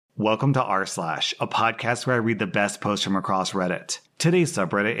Welcome to r/, a podcast where I read the best posts from across Reddit. Today's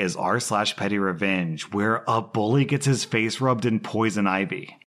subreddit is r/Pettyrevenge, where a bully gets his face rubbed in poison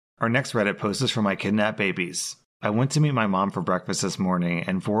ivy. Our next Reddit post is from my kidnapped babies. I went to meet my mom for breakfast this morning,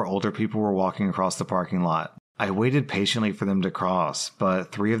 and 4 older people were walking across the parking lot. I waited patiently for them to cross,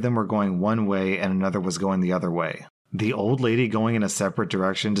 but 3 of them were going one way and another was going the other way. The old lady going in a separate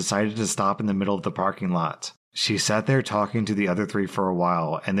direction decided to stop in the middle of the parking lot. She sat there talking to the other 3 for a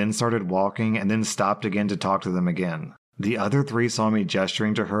while, and then started walking and then stopped again to talk to them again. The other 3 saw me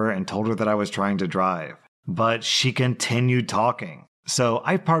gesturing to her and told her that I was trying to drive. But she continued talking. So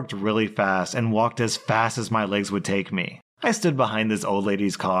I parked really fast and walked as fast as my legs would take me. I stood behind this old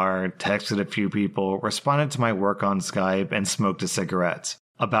lady's car, texted a few people, responded to my work on Skype, and smoked a cigarette.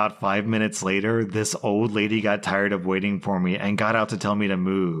 About 5 minutes later, this old lady got tired of waiting for me and got out to tell me to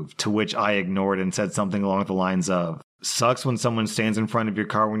move, to which I ignored and said something along the lines of, "Sucks when someone stands in front of your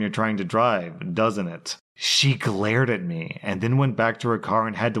car when you're trying to drive, doesn't it?" She glared at me and then went back to her car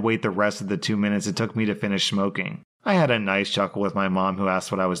and had to wait the rest of the 2 minutes it took me to finish smoking. I had a nice chuckle with my mom who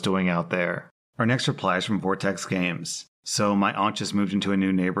asked what I was doing out there. Our next reply is from Vortex Games. So my aunt just moved into a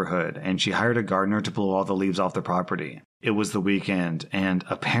new neighborhood and she hired a gardener to blow all the leaves off the property. It was the weekend, and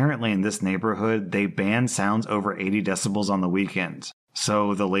apparently in this neighborhood, they ban sounds over 80 decibels on the weekend.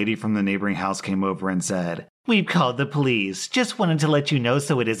 So the lady from the neighboring house came over and said, "We've called the police. Just wanted to let you know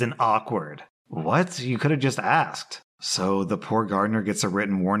so it isn't awkward." What? You could have just asked. So the poor gardener gets a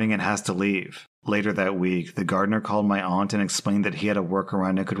written warning and has to leave. Later that week, the gardener called my aunt and explained that he had a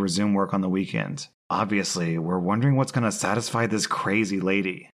workaround and could resume work on the weekend. Obviously, we're wondering what's going to satisfy this crazy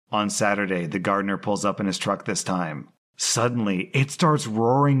lady. On Saturday, the gardener pulls up in his truck this time. Suddenly, it starts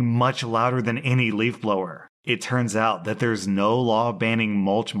roaring much louder than any leaf blower. It turns out that there's no law banning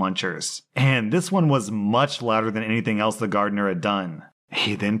mulch munchers, and this one was much louder than anything else the gardener had done.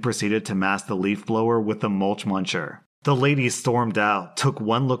 He then proceeded to mask the leaf blower with the mulch muncher. The lady stormed out, took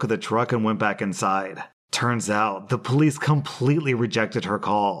one look at the truck, and went back inside. Turns out, the police completely rejected her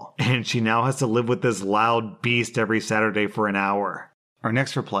call, and she now has to live with this loud beast every Saturday for an hour. Our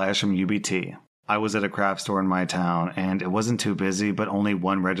next reply is from UBT. I was at a craft store in my town, and it wasn't too busy, but only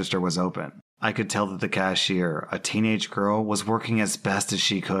one register was open. I could tell that the cashier, a teenage girl, was working as best as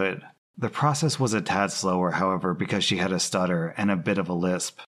she could. The process was a tad slower, however, because she had a stutter and a bit of a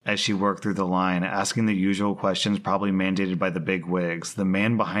lisp. As she worked through the line, asking the usual questions probably mandated by the big wigs, the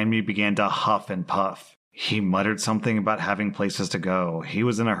man behind me began to huff and puff. He muttered something about having places to go, he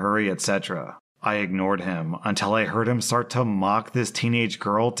was in a hurry, etc. I ignored him until I heard him start to mock this teenage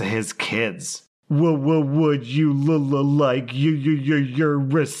girl to his kids. Would you like your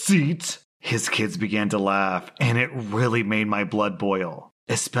receipt? His kids began to laugh, and it really made my blood boil.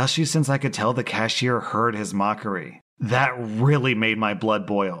 Especially since I could tell the cashier heard his mockery. That really made my blood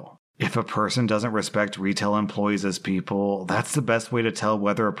boil. If a person doesn't respect retail employees as people, that's the best way to tell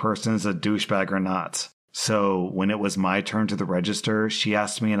whether a person is a douchebag or not. So, when it was my turn to the register, she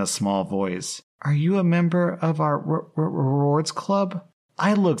asked me in a small voice, "Are you a member of our rewards club?"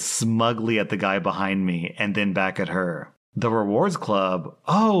 I looked smugly at the guy behind me and then back at her. "The rewards club?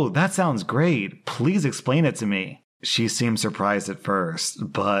 Oh, that sounds great. Please explain it to me." She seemed surprised at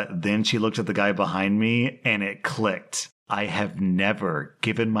first, but then she looked at the guy behind me and it clicked. I have never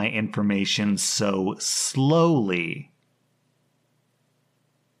given my information so slowly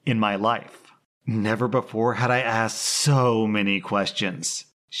in my life. Never before had I asked so many questions.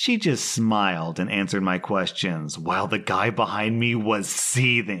 She just smiled and answered my questions while the guy behind me was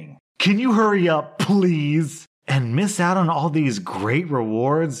seething. "Can you hurry up, please? And miss out on all these great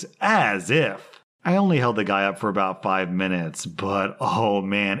rewards? As if." I only held the guy up for about 5 minutes, but oh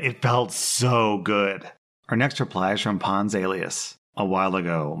man, it felt so good. Our next reply is from Pons Alias. A while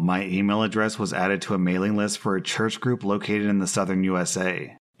ago, my email address was added to a mailing list for a church group located in the southern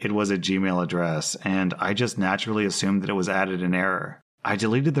USA. It was a Gmail address, and I just naturally assumed that it was added in error. I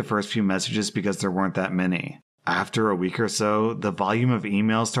deleted the first few messages because there weren't that many. After a week or so, the volume of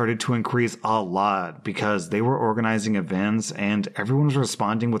emails started to increase a lot because they were organizing events and everyone was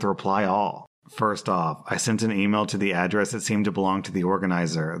responding with reply all. First off, I sent an email to the address that seemed to belong to the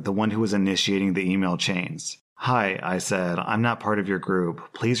organizer, the one who was initiating the email chains. "Hi," I said, "I'm not part of your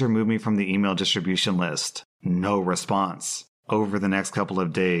group. Please remove me from the email distribution list." No response. Over the next couple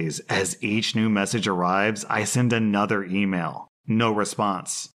of days, as each new message arrives, I send another email. No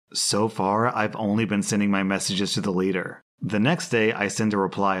response. So far, I've only been sending my messages to the leader. The next day, I send a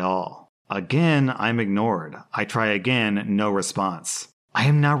reply all. Again, I'm ignored. I try again, no response. I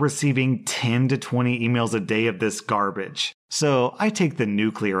am now receiving 10 to 20 emails a day of this garbage. So I take the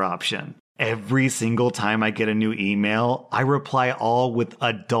nuclear option. Every single time I get a new email, I reply all with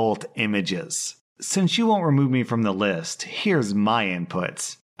adult images. Since you won't remove me from the list, here's my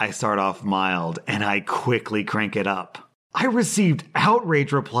input. I start off mild, and I quickly crank it up. I received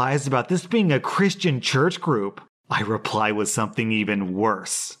outrage replies about this being a Christian church group. I reply with something even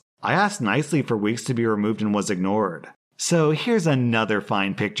worse. I asked nicely for weeks to be removed and was ignored. So here's another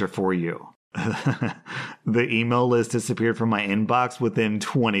fine picture for you. The email list disappeared from my inbox within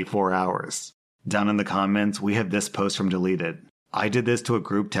 24 hours. Down in the comments, we have this post from deleted. I did this to a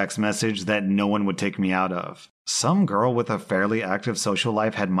group text message that no one would take me out of. Some girl with a fairly active social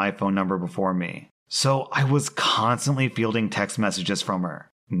life had my phone number before me, so I was constantly fielding text messages from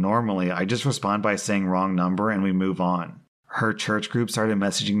her. Normally, I just respond by saying wrong number and we move on. Her church group started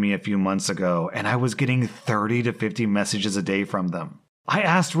messaging me a few months ago, and I was getting 30 to 50 messages a day from them. I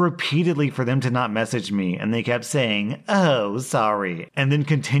asked repeatedly for them to not message me, and they kept saying, "Oh, sorry," and then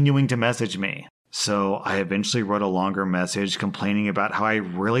continuing to message me. So I eventually wrote a longer message complaining about how I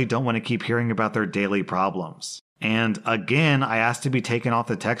really don't want to keep hearing about their daily problems. And again, I asked to be taken off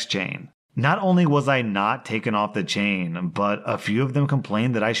the text chain. Not only was I not taken off the chain, but a few of them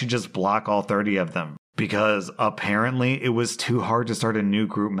complained that I should just block all 30 of them, because apparently it was too hard to start a new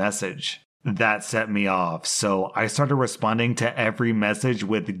group message. That set me off, so I started responding to every message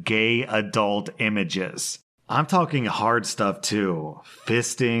with gay adult images. I'm talking hard stuff too.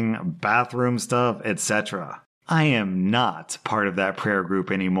 Fisting, bathroom stuff, etc. I am not part of that prayer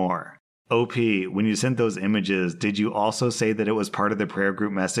group anymore. OP, when you sent those images, did you also say that it was part of the prayer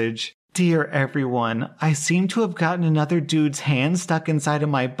group message? Dear everyone, I seem to have gotten another dude's hand stuck inside of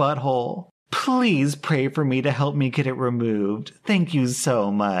my butthole. Please pray for me to help me get it removed. Thank you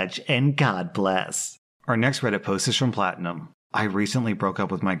so much, and God bless. Our next Reddit post is from Platinum. I recently broke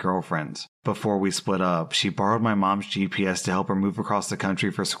up with my girlfriend. Before we split up, she borrowed my mom's GPS to help her move across the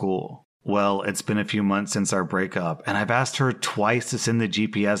country for school. Well, it's been a few months since our breakup, and I've asked her twice to send the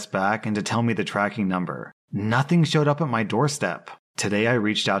GPS back and to tell me the tracking number. Nothing showed up at my doorstep. Today I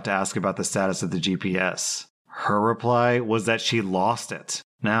reached out to ask about the status of the GPS. Her reply was that she lost it.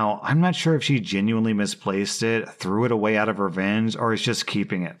 Now, I'm not sure if she genuinely misplaced it, threw it away out of revenge, or is just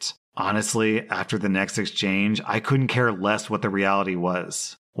keeping it. Honestly, after the next exchange, I couldn't care less what the reality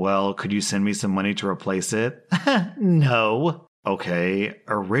was. Well, could you send me some money to replace it? No. Okay,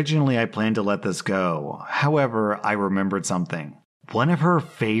 originally I planned to let this go. However, I remembered something. One of her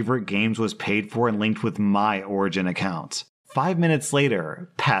favorite games was paid for and linked with my Origin account. 5 minutes later,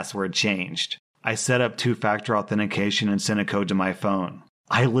 password changed. I set up two-factor authentication and sent a code to my phone.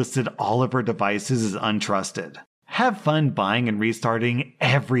 I listed all of her devices as untrusted. Have fun buying and restarting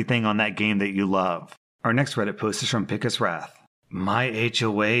everything on that game that you love. Our next Reddit post is from Pickus Wrath. My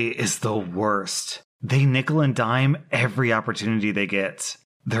HOA is the worst. They nickel and dime every opportunity they get.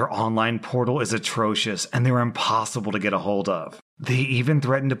 Their online portal is atrocious and they're impossible to get a hold of. They even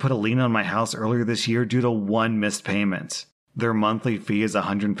threatened to put a lien on my house earlier this year due to one missed payment. Their monthly fee is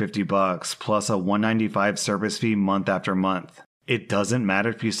 $150 plus a $195 service fee month after month. It doesn't matter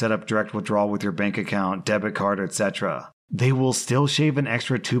if you set up direct withdrawal with your bank account, debit card, etc. They will still shave an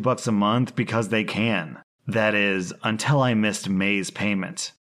extra $2 a month because they can. That is, until I missed May's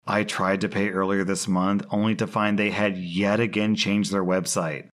payment. I tried to pay earlier this month only to find they had yet again changed their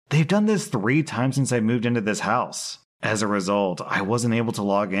website. They've done this 3 times since I moved into this house. As a result, I wasn't able to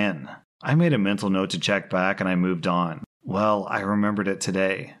log in. I made a mental note to check back and I moved on. Well, I remembered it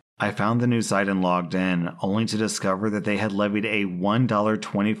today. I found the new site and logged in, only to discover that they had levied a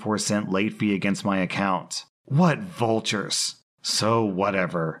 $1.24 late fee against my account. What vultures! So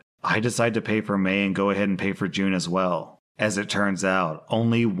whatever. I decide to pay for May and go ahead and pay for June as well. As it turns out,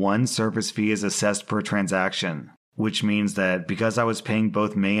 only one service fee is assessed per transaction, which means that because I was paying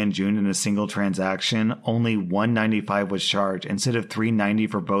both May and June in a single transaction, only $1.95 was charged instead of $3.90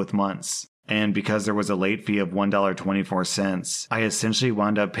 for both months. And because there was a late fee of $1.24, I essentially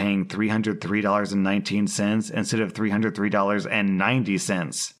wound up paying $303.19 instead of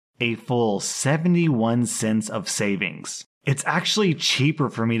 $303.90, a full 71 cents of savings. It's actually cheaper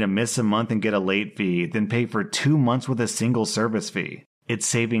for me to miss a month and get a late fee than pay for 2 months with a single service fee. It's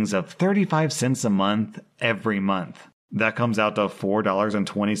savings of 35 cents a month every month. That comes out to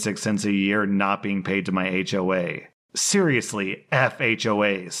 $4.26 a year not being paid to my HOA. Seriously, F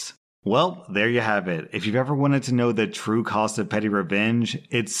HOAs. Well, there you have it. If you've ever wanted to know the true cost of petty revenge,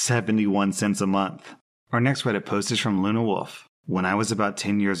 it's 71 cents a month. Our next Reddit post is from Luna Wolf. When I was about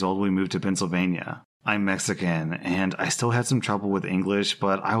 10 years old, we moved to Pennsylvania. I'm Mexican, and I still had some trouble with English,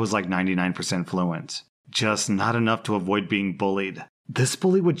 but I was like 99% fluent. Just not enough to avoid being bullied. This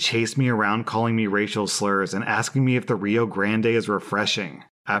bully would chase me around calling me racial slurs and asking me if the Rio Grande is refreshing.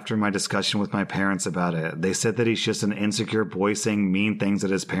 After my discussion with my parents about it, they said that he's just an insecure boy saying mean things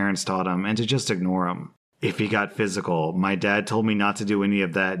that his parents taught him and to just ignore him. If he got physical, my dad told me not to do any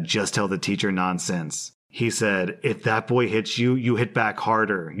of that, just tell the teacher nonsense. He said, if that boy hits you, you hit back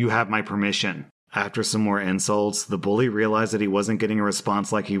harder. You have my permission. After some more insults, the bully realized that he wasn't getting a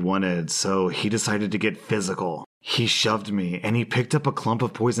response like he wanted, so he decided to get physical. He shoved me, and he picked up a clump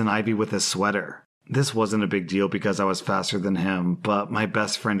of poison ivy with his sweater. This wasn't a big deal because I was faster than him, but my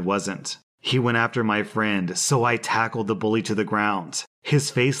best friend wasn't. He went after my friend, so I tackled the bully to the ground, his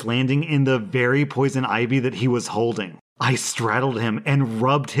face landing in the very poison ivy that he was holding. I straddled him and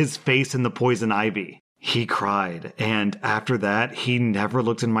rubbed his face in the poison ivy. He cried, and after that, he never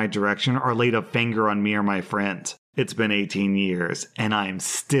looked in my direction or laid a finger on me or my friend. It's been 18 years, and I'm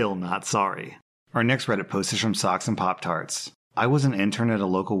still not sorry. Our next Reddit post is from Socks and Pop-Tarts. I was an intern at a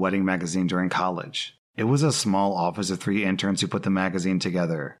local wedding magazine during college. It was a small office of 3 interns who put the magazine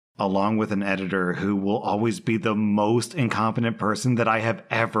together, along with an editor who will always be the most incompetent person that I have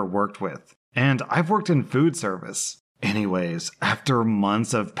ever worked with. And I've worked in food service. Anyways, after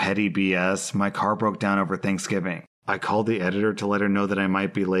months of petty BS, my car broke down over Thanksgiving. I called the editor to let her know that I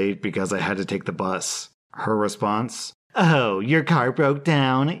might be late because I had to take the bus. Her response? Oh, your car broke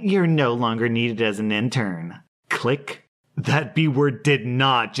down. You're no longer needed as an intern. Click. That B word did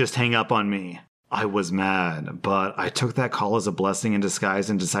not just hang up on me. I was mad, but I took that call as a blessing in disguise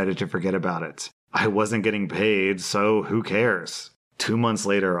and decided to forget about it. I wasn't getting paid, so who cares? 2 months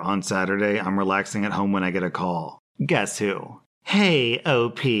later, on Saturday, I'm relaxing at home when I get a call. Guess who? Hey,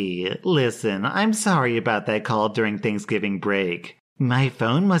 OP, listen, I'm sorry about that call during Thanksgiving break. My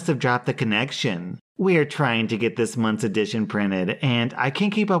phone must have dropped the connection. We're trying to get this month's edition printed, and I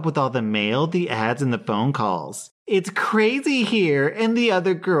can't keep up with all the mail, the ads, and the phone calls. It's crazy here, and the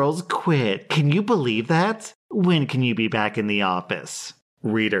other girls quit. Can you believe that? When can you be back in the office?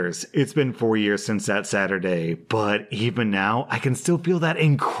 Readers, it's been 4 years since that Saturday, but even now, I can still feel that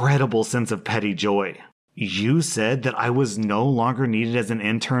incredible sense of petty joy. You said that I was no longer needed as an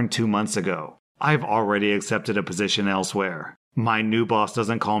intern 2 months ago. I've already accepted a position elsewhere. My new boss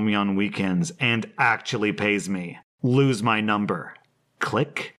doesn't call me on weekends and actually pays me. Lose my number.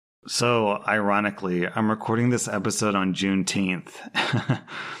 Click. So, ironically, I'm recording this episode on Juneteenth,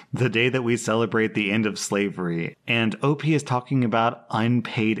 the day that we celebrate the end of slavery, and OP is talking about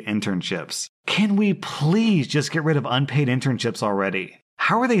unpaid internships. Can we please just get rid of unpaid internships already?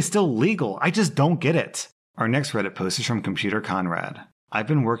 How are they still legal? I just don't get it. Our next Reddit post is from Computer Conrad. I've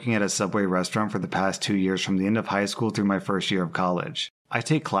been working at a Subway restaurant for the past 2 years from the end of high school through my first year of college. I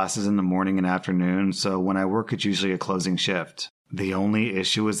take classes in the morning and afternoon, so when I work it's usually a closing shift. The only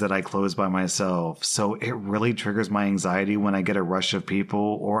issue is that I close by myself, so it really triggers my anxiety when I get a rush of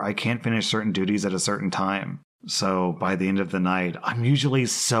people or I can't finish certain duties at a certain time. So by the end of the night, I'm usually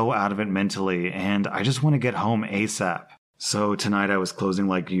so out of it mentally and I just want to get home ASAP. So tonight I was closing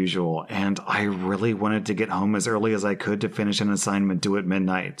like usual, and I really wanted to get home as early as I could to finish an assignment due at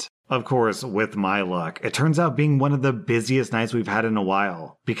midnight. Of course, with my luck, it turns out being one of the busiest nights we've had in a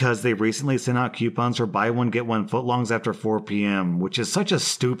while, because they recently sent out coupons for buy one get one footlongs after 4 p.m., which is such a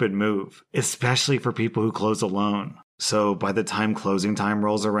stupid move, especially for people who close alone. So by the time closing time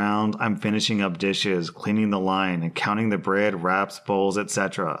rolls around, I'm finishing up dishes, cleaning the line, and counting the bread, wraps, bowls,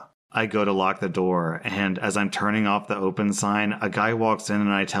 etc. I go to lock the door, and as I'm turning off the open sign, a guy walks in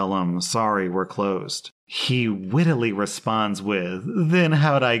and I tell him, sorry, we're closed. He wittily responds with, then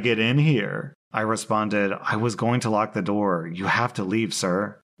how'd I get in here? I responded, I was going to lock the door. You have to leave,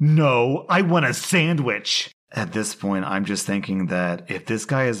 sir. No, I want a sandwich. At this point, I'm just thinking that if this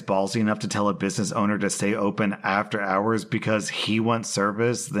guy is ballsy enough to tell a business owner to stay open after hours because he wants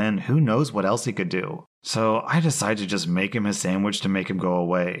service, then who knows what else he could do. So I decided to just make him his sandwich to make him go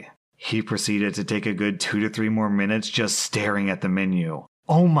away. He proceeded to take a good 2 to 3 more minutes just staring at the menu.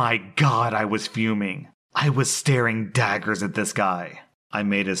 Oh my god, I was fuming. I was staring daggers at this guy. I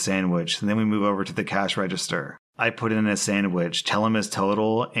made his sandwich, and then we move over to the cash register. I put in his sandwich, tell him his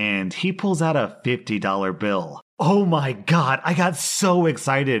total, and he pulls out a $50 bill. Oh my god, I got so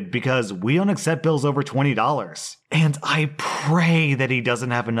excited because we don't accept bills over $20. And I pray that he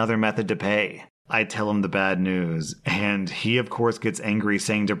doesn't have another method to pay. I tell him the bad news, and he of course gets angry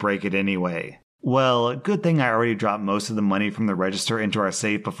saying to break it anyway. Well, good thing I already dropped most of the money from the register into our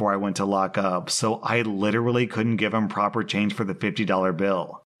safe before I went to lock up, so I literally couldn't give him proper change for the $50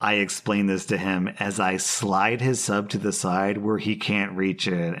 bill. I explain this to him as I slide his sub to the side where he can't reach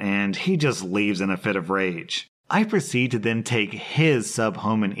it, and he just leaves in a fit of rage. I proceed to then take his sub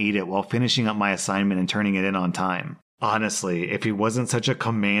home and eat it while finishing up my assignment and turning it in on time. Honestly, if he wasn't such a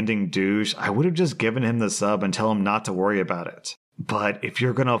commanding douche, I would have just given him the sub and tell him not to worry about it. But if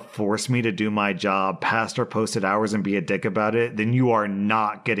you're gonna force me to do my job past our posted hours and be a dick about it, then you are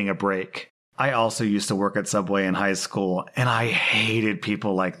not getting a break. I also used to work at Subway in high school, and I hated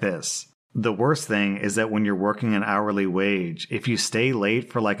people like this. The worst thing is that when you're working an hourly wage, if you stay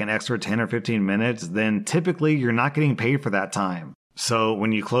late for like an extra 10 or 15 minutes, then typically you're not getting paid for that time. So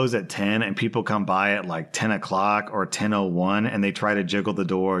when you close at 10 and people come by at like 10 o'clock or 10:01 and they try to jiggle the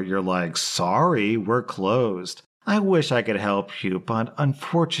door, you're like, sorry, we're closed. I wish I could help you, but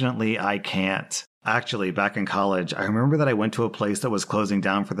unfortunately I can't. Actually, back in college, I remember that I went to a place that was closing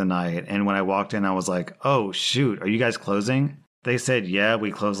down for the night, and when I walked in, I was like, oh shoot, are you guys closing? They said, yeah,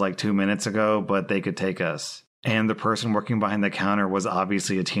 we closed like 2 minutes ago, but they could take us. And the person working behind the counter was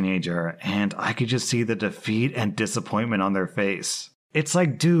obviously a teenager, and I could just see the defeat and disappointment on their face. It's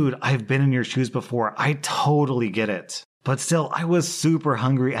like, dude, I've been in your shoes before. I totally get it. But still, I was super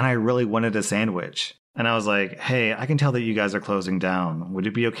hungry and I really wanted a sandwich. And I was like, hey, I can tell that you guys are closing down. Would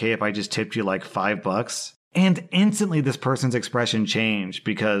it be okay if I just tipped you like $5? And instantly this person's expression changed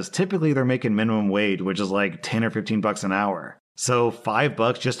because typically they're making minimum wage, which is like 10 or 15 bucks an hour. So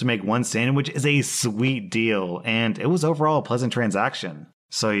 $5 just to make one sandwich is a sweet deal, and it was overall a pleasant transaction.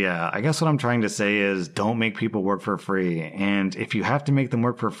 So yeah, I guess what I'm trying to say is don't make people work for free, and if you have to make them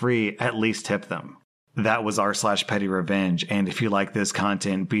work for free, at least tip them. That was r/Pettyrevenge, and if you like this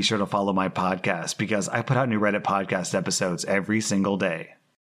content, be sure to follow my podcast because I put out new Reddit podcast episodes every single day.